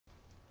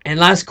And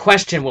last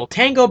question, will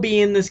Tango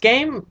be in this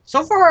game?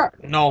 So far,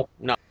 no,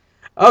 no.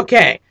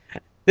 Okay,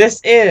 this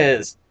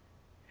is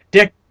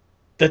the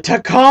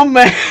Tacom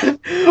Man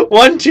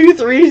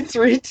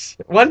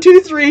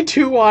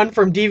 12321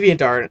 from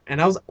DeviantArt, and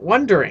I was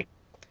wondering,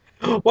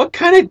 what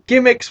kind of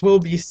gimmicks we'll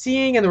be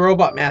seeing in the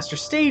Robot Master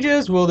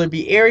stages? Will there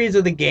be areas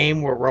of the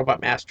game where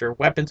Robot Master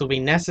weapons will be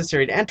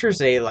necessary to enter,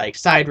 say like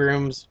side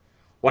rooms,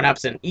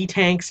 one-ups, and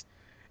E-tanks?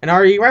 And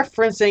are you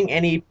referencing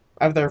any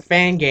of their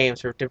fan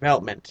games or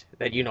development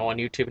that you know on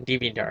YouTube and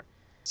DeviantArt?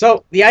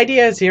 So the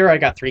idea is here, I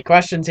got 3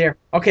 questions here.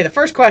 Okay, the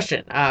first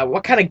question,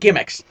 what kind of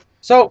gimmicks?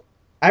 So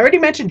I already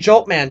mentioned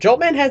Joltman.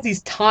 Joltman has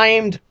these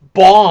timed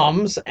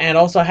bombs and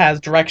also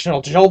has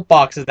directional jolt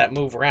boxes that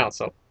move around.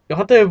 So you'll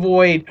have to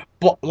avoid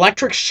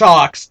electric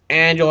shocks,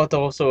 and you'll have to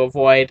also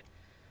avoid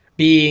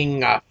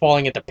being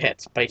falling into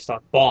pits based on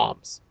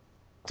bombs.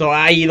 So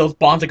i.e. those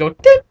bombs that go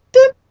dip,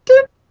 dip,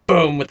 dip,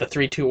 boom with the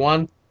 3, 2,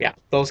 1. Yeah,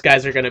 those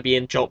guys are going to be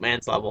in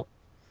Joltman's level.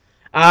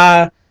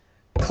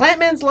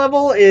 Clampman's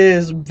level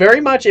is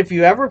very much, if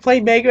you ever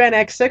played Mega Man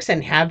X6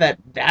 and have that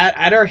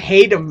utter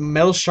hate of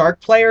Metal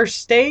Shark player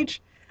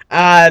stage,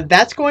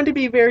 that's going to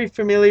be very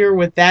familiar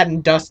with that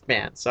in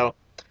Dustman. So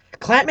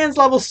Clampman's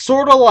level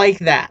sort of like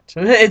that.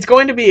 It's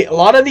going to be a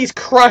lot of these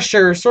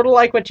crushers, sort of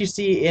like what you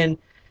see in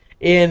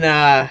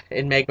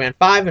Mega Man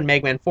 5 and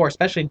Mega Man 4,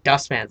 especially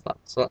Dustman's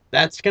level. So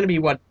that's going to be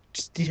what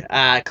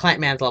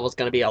Clampman's level is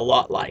going to be a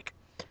lot like.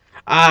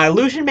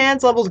 Illusion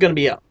Man's level is going to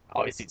be,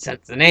 obviously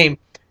since the name,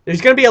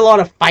 there's going to be a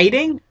lot of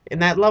fighting in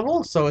that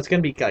level, so it's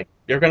going to be like,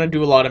 you're going to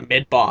do a lot of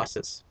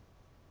mid-bosses.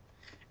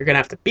 You're going to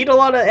have to beat a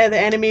lot of the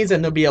enemies,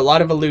 and there'll be a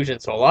lot of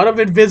illusions, so a lot of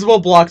invisible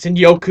blocks and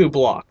Yoku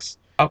blocks.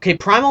 Okay,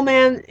 Primal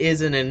Man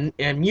is an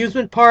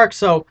amusement park,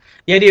 so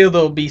the idea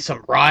there'll be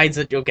some rides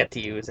that you'll get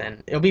to use,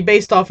 and it'll be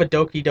based off a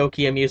Doki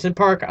Doki amusement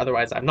park.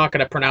 Otherwise, I'm not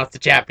going to pronounce the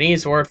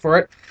Japanese word for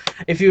it.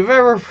 If you've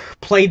ever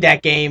played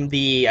that game,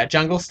 the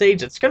jungle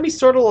stage, it's going to be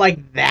sort of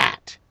like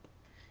that.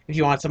 If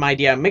you want some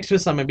idea, mixed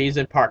with some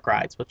amusement park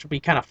rides, which will be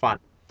kind of fun.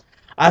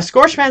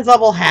 Scorchman's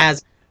level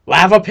has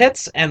lava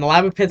pits, and the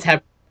lava pits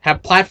have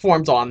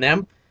platforms on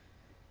them.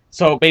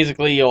 So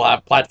basically, you'll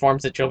have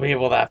platforms that you'll be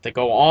able to have to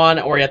go on,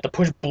 or you have to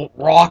push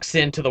rocks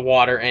into the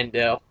water, and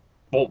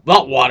well,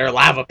 not water,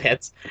 lava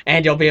pits,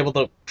 and you'll be able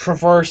to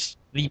traverse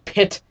the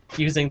pit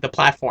using the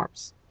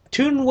platforms.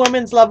 Toon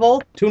Woman's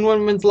level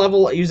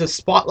uses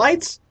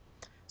spotlights.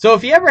 So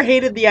if you ever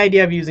hated the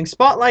idea of using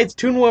spotlights,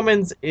 Toon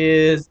Woman's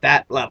is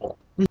that level.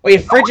 Oh yeah,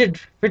 Frigid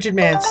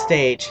Man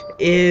stage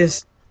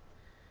is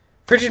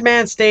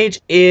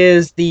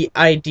the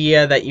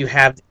idea that you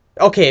have.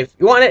 Okay, if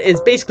you want it,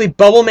 it's basically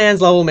Bubble Man's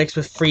level mixed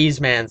with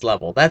Freeze Man's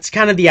level. That's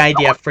kind of the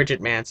idea of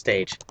Frigid Man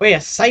stage. Oh yeah,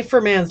 Cypher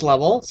Man's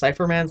level.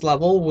 Cypher Man's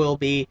level will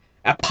be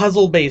a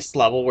puzzle-based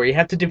level where you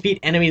have to defeat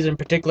enemies in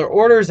particular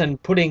orders and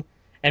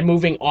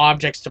moving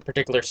objects to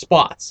particular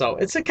spots. So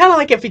it's kind of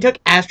like if you took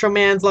Astro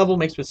Man's level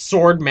mixed with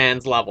Sword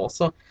Man's level.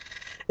 So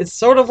it's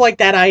sort of like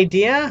that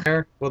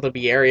idea. Will there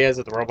be areas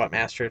of the Robot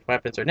Master's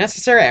weapons are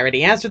necessary? I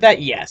already answered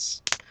that,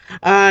 yes.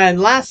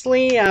 And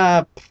lastly,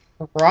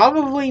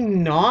 probably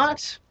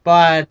not,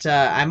 but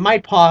I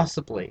might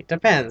possibly.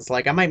 Depends.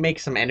 Like, I might make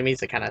some enemies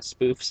that kind of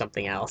spoof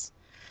something else.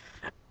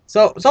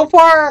 So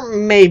far,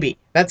 maybe.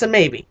 That's a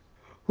maybe.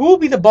 Who will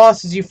be the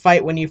bosses you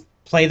fight when you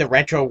play the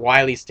Retro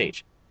Wily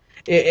stage?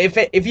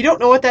 If you don't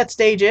know what that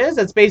stage is,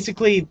 that's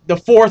basically the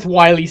 4th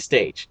Wily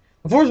stage.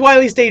 The 4th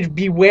Wily stage,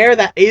 beware,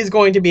 that is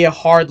going to be a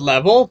hard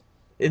level,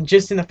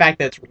 just in the fact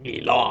that it's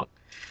really long.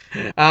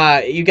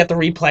 You get to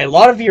replay a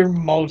lot of your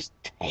most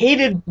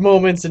hated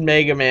moments in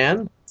Mega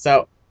Man,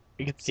 so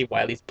you can see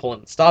Wily's pulling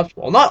the stops.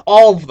 Well, not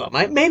all of them.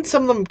 I made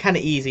some of them kind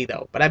of easy,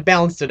 though, but I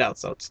balanced it out,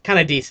 so it's kind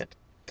of decent.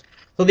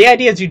 So the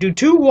idea is you do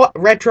 2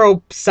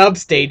 retro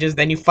sub-stages,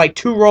 then you fight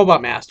 2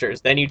 Robot Masters,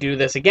 then you do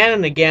this again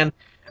and again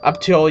up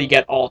till you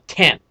get all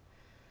 10.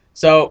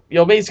 So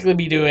you'll basically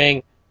be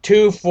doing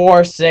 2,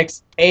 4,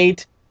 6,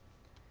 8,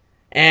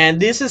 and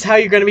this is how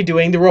you're going to be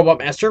doing the Robot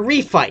Master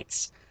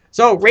refights.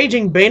 So,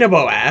 Raging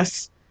Banabo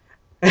asks,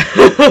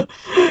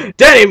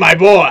 Denny, my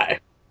boy!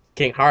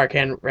 King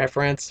Hurricane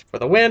reference for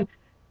the win.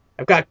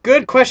 I've got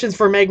good questions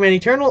for Mega Man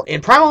Eternal. In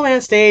Primal Man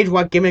stage,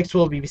 what gimmicks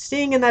will we be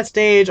seeing in that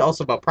stage?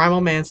 Also about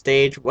Primal Man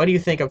stage, what do you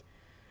think of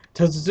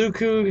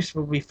Tozuku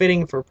will be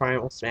fitting for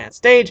Primal Man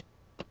stage?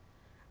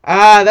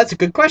 That's a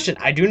good question.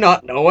 I do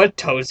not know what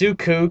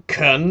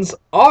Tozuku-kuns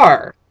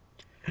are.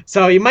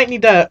 So you might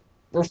need to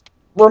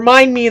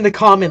remind me in the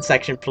comment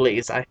section,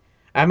 please.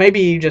 I may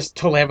be just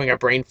totally having a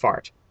brain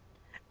fart.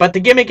 But the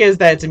gimmick is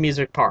that it's a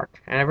music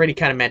park, and I've already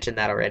kind of mentioned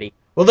that already.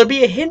 Will there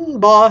be a hidden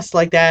boss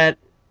like that?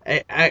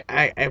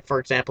 For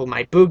example,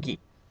 my Boogie.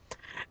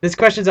 This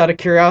question's out of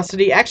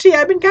curiosity. Actually,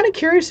 I've been kind of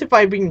curious if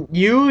I can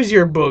use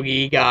your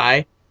Boogie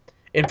guy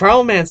in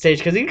Primal Man stage,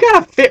 because he kind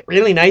of fit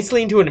really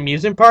nicely into an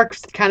amusement park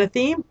kind of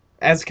theme,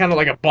 as kind of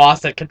like a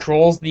boss that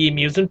controls the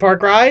amusement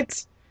park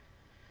rides.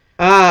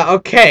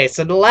 Okay,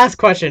 so the last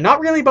question, not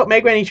really about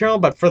Mega Man Eternal,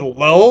 but for the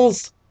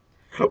lulz.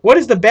 What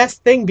is the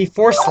best thing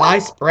before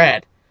sliced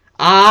bread?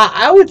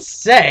 I would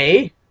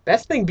say,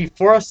 best thing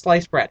before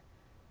sliced bread.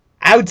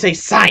 I would say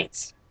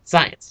science.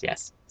 Science,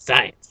 yes.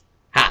 Science.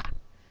 Ha.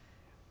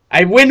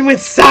 I win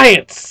with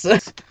science!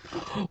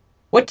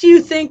 What do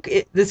you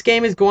think this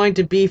game is going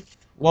to be?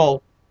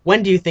 Well,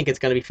 when do you think it's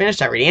going to be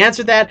finished? I already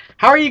answered that.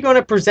 How are you going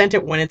to present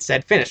it when it's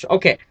said finished?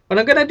 Okay, what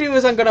I'm going to do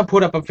is I'm going to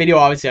put up a video,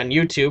 obviously, on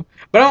YouTube.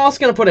 But I'm also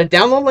going to put a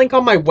download link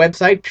on my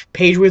website,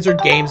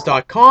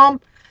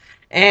 pagewizardgames.com.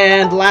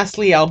 And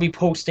lastly, I'll be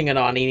posting it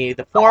on any of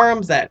the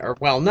forums that are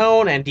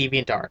well-known and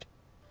DeviantArt.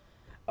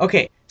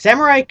 Okay,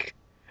 Samurai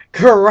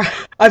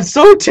I'm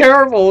so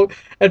terrible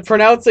at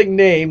pronouncing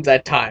names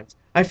at times.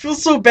 I feel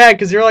so bad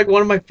because you're like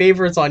one of my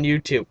favorites on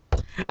YouTube.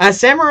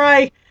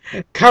 Samurai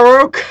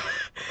Karosu.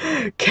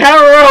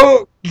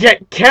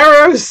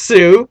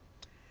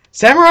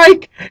 Samurai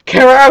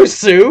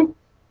Karosu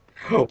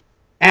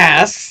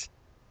asks,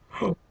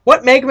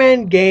 what Mega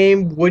Man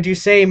game would you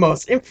say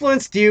most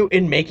influenced you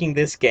in making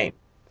this game?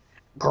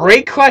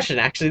 Great question,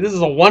 actually. This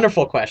is a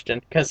wonderful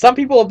question, because some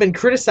people have been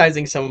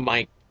criticizing some of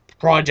my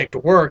project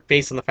work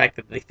based on the fact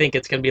that they think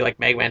it's going to be like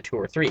Mega Man 2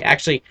 or 3.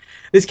 Actually,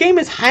 this game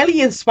is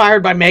highly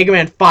inspired by Mega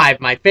Man 5,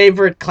 my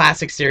favorite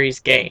classic series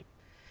game.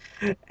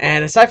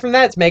 And aside from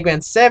that, it's Mega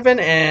Man 7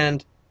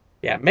 and...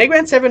 yeah, Mega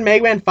Man 7,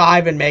 Mega Man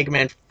 5, and Mega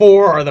Man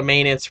 4 are the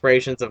main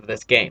inspirations of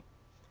this game.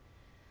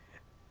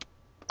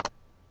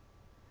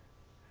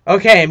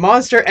 Okay,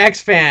 Monster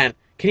X fan,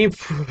 can you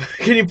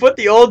put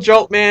the old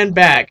Jolt Man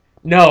back?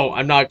 No,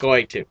 I'm not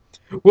going to.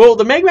 Will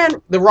the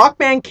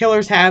Rockman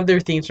Killers have their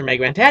themes from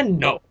Mega Man 10?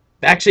 No.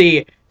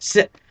 Actually,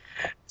 Seba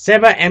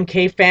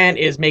MK fan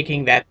is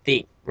making that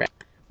theme.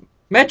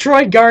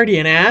 Metroid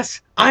Guardian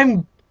asks,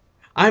 I'm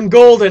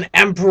Golden,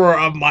 Emperor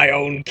of my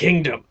own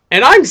kingdom.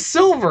 And I'm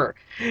Silver.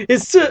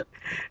 His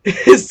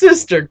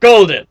sister,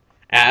 Golden,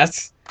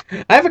 asks,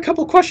 I have a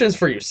couple questions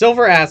for you.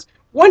 Silver asks,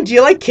 one, do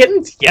you like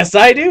kittens? Yes,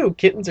 I do.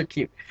 Kittens are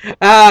cute.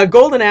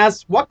 Golden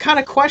asks, what kind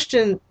of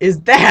question is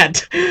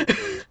that?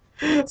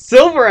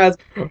 Silver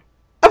asks, a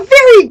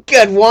very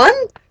good one.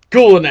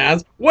 Golden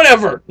asks,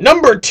 whatever.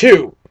 Number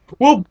 2.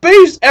 Will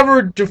Base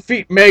ever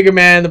defeat Mega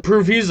Man to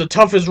prove he's the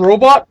toughest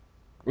robot?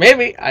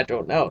 Maybe. I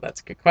don't know. That's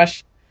a good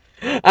question.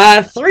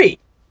 3.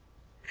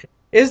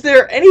 Is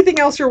there anything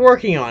else you're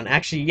working on?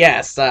 Actually,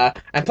 yes.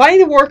 I'm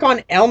planning to work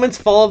on Elements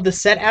Fall of the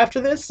Set after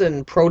this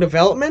in pro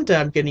development.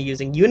 I'm going to be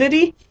using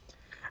Unity.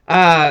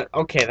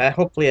 Okay,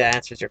 hopefully that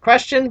answers your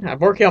question. I'm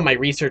working on my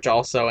research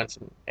also and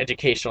some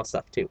educational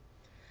stuff too.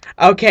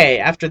 Okay,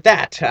 after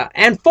that,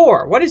 and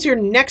 4, what is your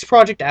next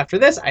project after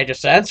this? I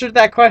just answered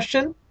that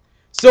question.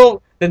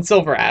 So, then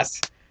Silver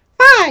asks,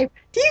 5,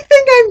 do you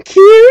think I'm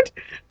cute?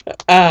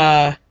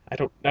 I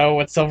don't know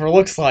what Silver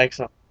looks like,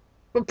 so,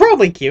 but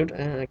probably cute.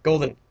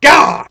 Golden,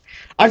 God,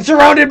 I'm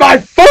surrounded by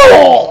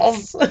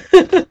fools!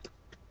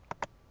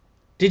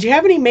 Did you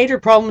have any major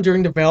problems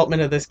during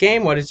development of this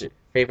game? What is your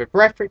favorite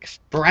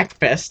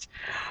breakfast?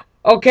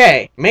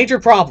 Okay, major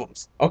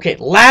problems. Okay,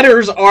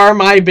 ladders are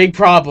my big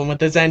problem with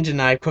this engine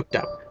I cooked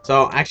up.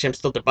 So, actually, I'm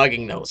still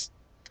debugging those.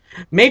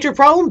 Major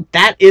problem?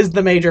 That is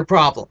the major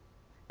problem.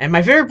 And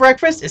my favorite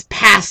breakfast is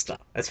pasta.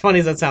 As funny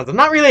as that sounds. I'm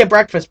not really a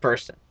breakfast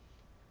person.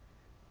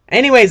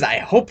 Anyways, I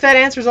hope that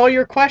answers all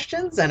your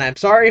questions, and I'm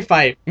sorry if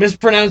I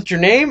mispronounced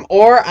your name,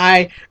 or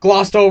I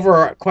glossed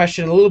over a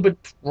question a little bit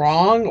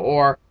wrong,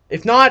 or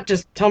if not,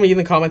 just tell me in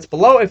the comments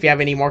below. If you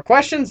have any more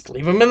questions,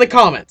 leave them in the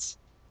comments.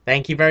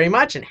 Thank you very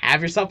much, and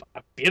have yourself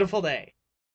a beautiful day.